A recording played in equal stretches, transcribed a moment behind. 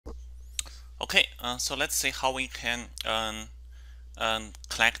Okay, so let's see how we can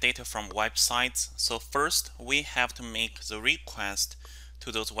collect data from websites. So first, we have to make the request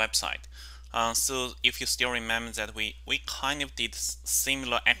to those websites. So if you still remember that we kind of did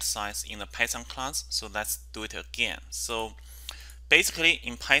similar exercise in the Python class, so let's do it again. So basically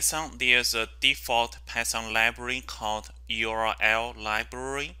in Python, there's a default Python library called URL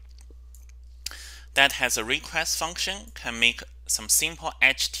library that has a request function, can make some simple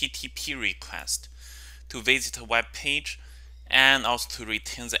HTTP request to visit a web page and also to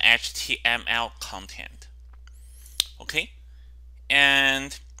return the HTML content. Okay,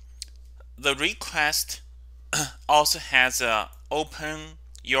 and the request also has a open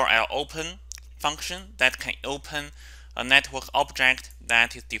URL open function that can open a network object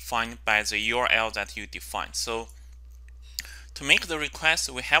that is defined by the URL that you define. So to make the request,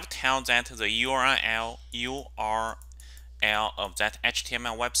 we have to tell that the URL of that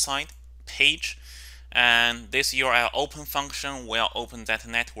HTML website page, and this URL open function will open that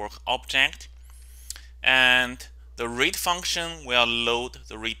network object, and the read function will load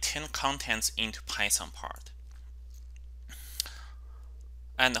the return contents into Python part.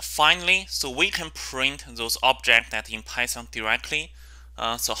 And finally, so we can print those objects that in Python directly.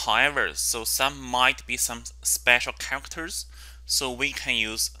 So some might be some special characters, so we can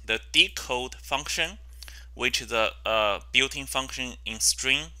use the decode function, which is a built-in function in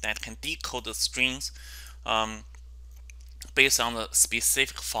string that can decode the strings based on the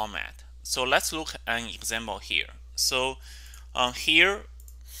specific format. So let's look at an example here. So here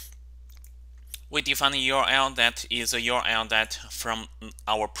we define a URL that is a URL that from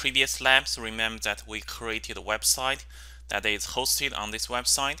our previous labs. Remember that we created a website that is hosted on this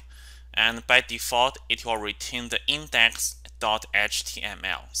website, and by default it will return the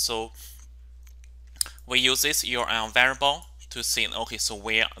index.html. So we use this URL variable to see, okay, so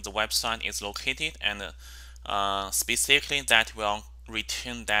where the website is located, and specifically that will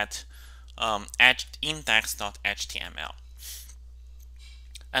return that index.html.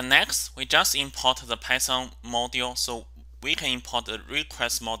 And next, we just import the Python module. So we can import the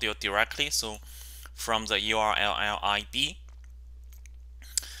request module directly, so from the URL lib.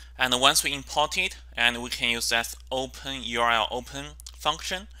 And once we import it, and we can use that open URL open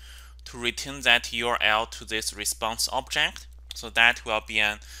function to return that URL to this response object. So that will be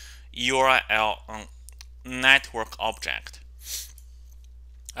an URL network object.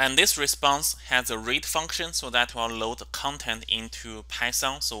 And this response has a read function, so that will load the content into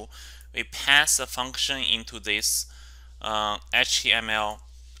Python. So we pass a function into this HTML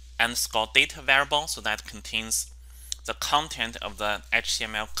underscore data variable, so that contains the content of the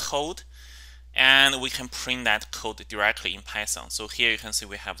HTML code, and we can print that code directly in Python. So here you can see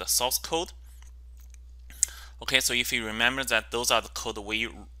we have the source code. Okay, so if you remember that those are the code we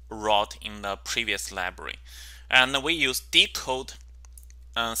wrote in the previous library, and we use decode.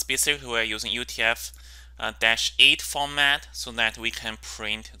 Specifically, we're using UTF-8 format so that we can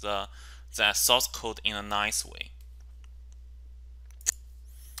print the source code in a nice way.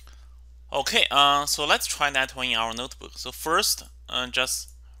 Okay, so let's try that one in our notebook. So first,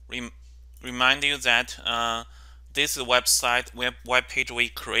 just remind you that this is a web page we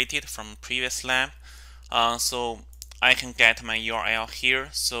created from previous lab. So I can get my URL here.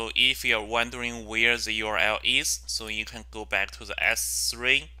 So if you're wondering where the URL is, so you can go back to the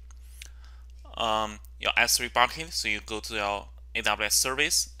S3, your S3 bucket. So you go to your AWS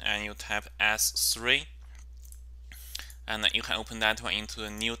service and you type S3, and then you can open that one into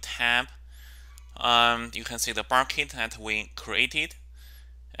a new tab. You can see the bucket that we created,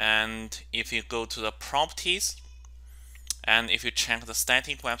 and if you go to the properties, and if you check the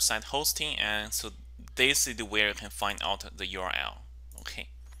static website hosting, and so this is where you can find out the URL. Okay,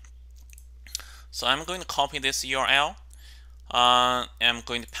 so I'm going to copy this URL. I'm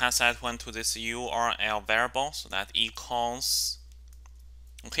going to pass that one to this URL variable, so that equals,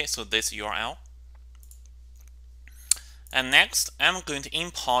 okay, so this URL. And next, I'm going to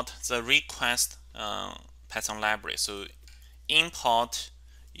import the request Python library. So import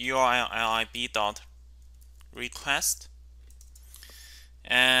URL lib.request,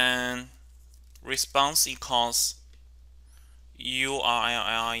 and response equals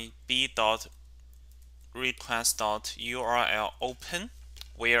url.request.url open,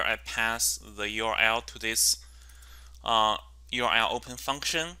 where I pass the URL to this URL open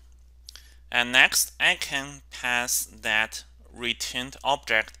function. And next, I can pass that returned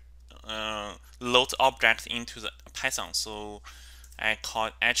object, load object into the Python. So I call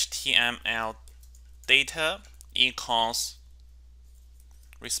it HTML data equals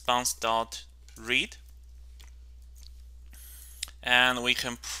response.read, and we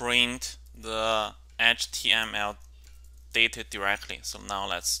can print the HTML data directly. So now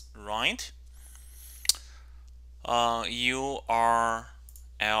let's write URLLIB.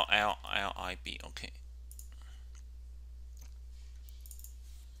 Okay.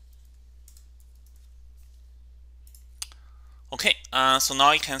 Okay, so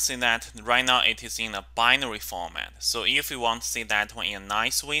now you can see that right now it is in a binary format. So if we want to see that one in a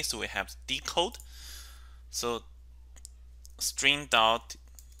nice way, so we have to decode. So string dot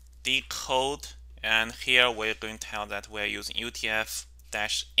decode, and here we're going to tell that we're using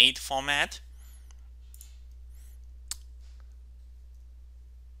UTF-8 format.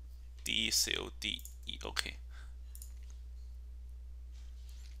 DCODE. Okay.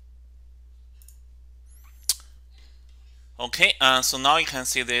 Okay, so now you can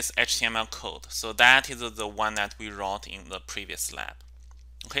see this HTML code. So that is the one that we wrote in the previous lab.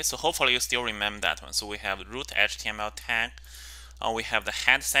 Okay, so hopefully you still remember that one. So we have root HTML tag. We have the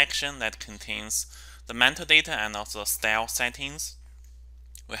head section that contains the metadata and also style settings.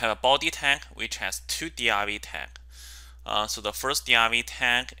 We have a body tag which has two div tag. So the first div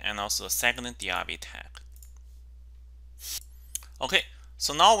tag and also the second div tag. Okay,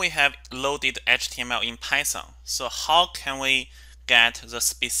 so now we have loaded HTML in Python. So how can we get the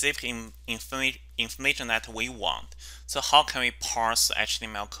specific information that we want? So how can we parse the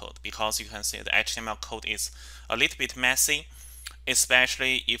HTML code? Because you can see the HTML code is a little bit messy,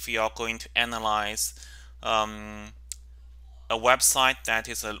 especially if you are going to analyze a website that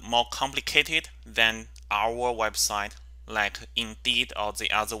is more complicated than our website, like Indeed or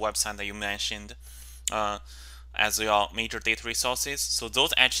the other website that you mentioned as your major data resources. So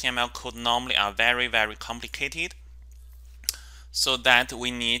those HTML code normally are very, very complicated, so that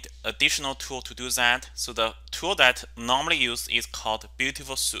we need additional tool to do that. So the tool that normally used is called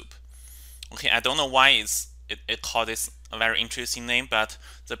Beautiful Soup. Okay, I don't know why it called this a very interesting name, but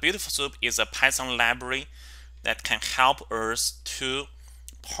the Beautiful Soup is a Python library that can help us to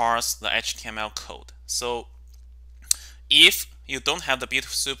parse the HTML code. So if you don't have the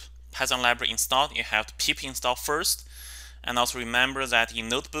Beautiful Soup Python library installed, you have to pip install first. And also remember that in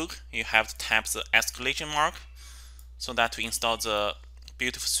Notebook, you have to tap the exclamation mark so that to install the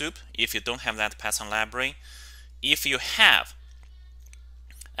Beautiful Soup if you don't have that Python library. If you have,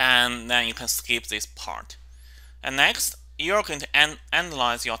 and then you can skip this part. And next, you're going to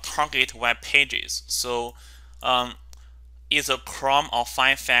analyze your target web pages. So either Chrome or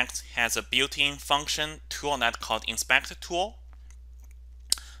Firefox has a built-in function tool that's called Inspector tool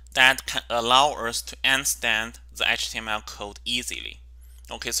that can allow us to understand the HTML code easily.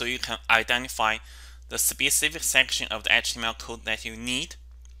 Okay, so you can identify the specific section of the HTML code that you need.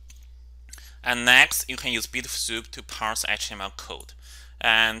 And next, you can use Beautiful Soup to parse HTML code.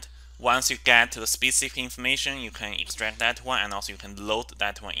 And once you get the specific information, you can extract that one, and also you can load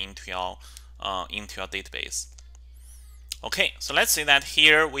that one into your database. Okay, so let's say that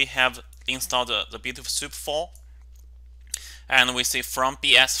here we have installed the Beautiful Soup file. And we see from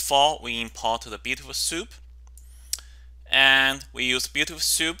BS4, we import the Beautiful Soup. And we use Beautiful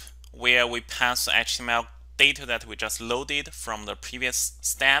Soup where we pass the HTML data that we just loaded from the previous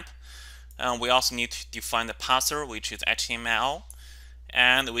step. We also need to define the parser, which is HTML.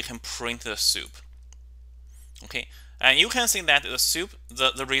 And we can print the soup. Okay, and you can see that the soup,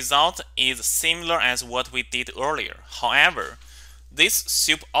 the result is similar as what we did earlier. However, this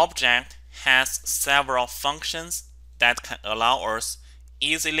soup object has several functions that can allow us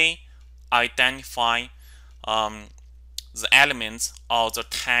easily identify the elements or the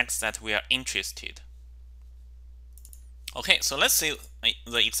tags that we are interested. Okay, so let's see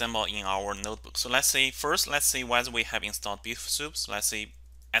the example in our notebook. So let's see whether we have installed Beautiful Soup. So let's say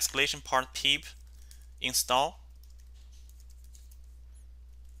escalation part pip install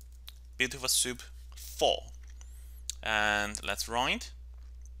Beautiful Soup 4, and let's run it.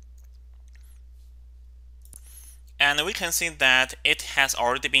 And we can see that it has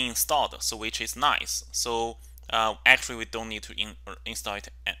already been installed, so which is nice. So actually we don't need to install it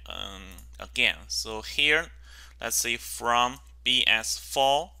again. So here, let's see from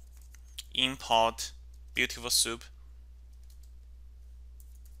BS4 import Beautiful Soup.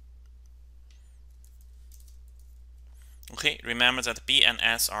 Okay, remember that B and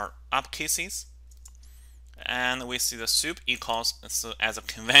S are uppercases. And we see the soup equals, so as a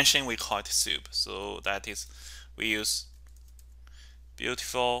convention we call it soup. So that is, we use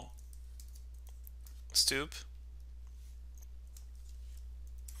Beautiful Soup.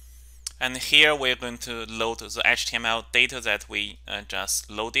 And here we're going to load the HTML data that we just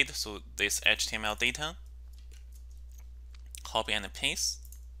loaded. So this HTML data, copy and paste.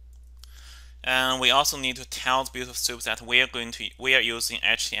 And we also need to tell the build soup that we are using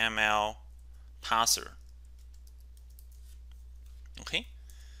HTML parser. Okay,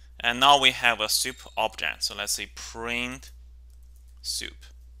 and now we have a soup object. So let's say print soup.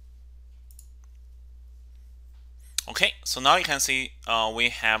 Okay, so now you can see we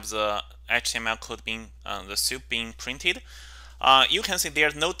have the HTML code being the soup being printed. You can see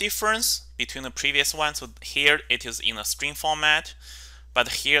there's no difference between the previous one. So here it is in a string format, but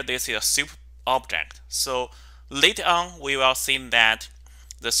here this is a soup object. So later on we will see that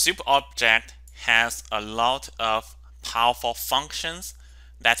the soup object has a lot of powerful functions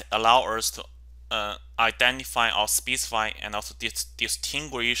that allow us to identify or specify and also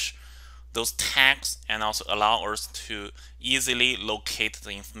distinguish those tags, and also allow us to easily locate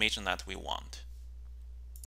the information that we want.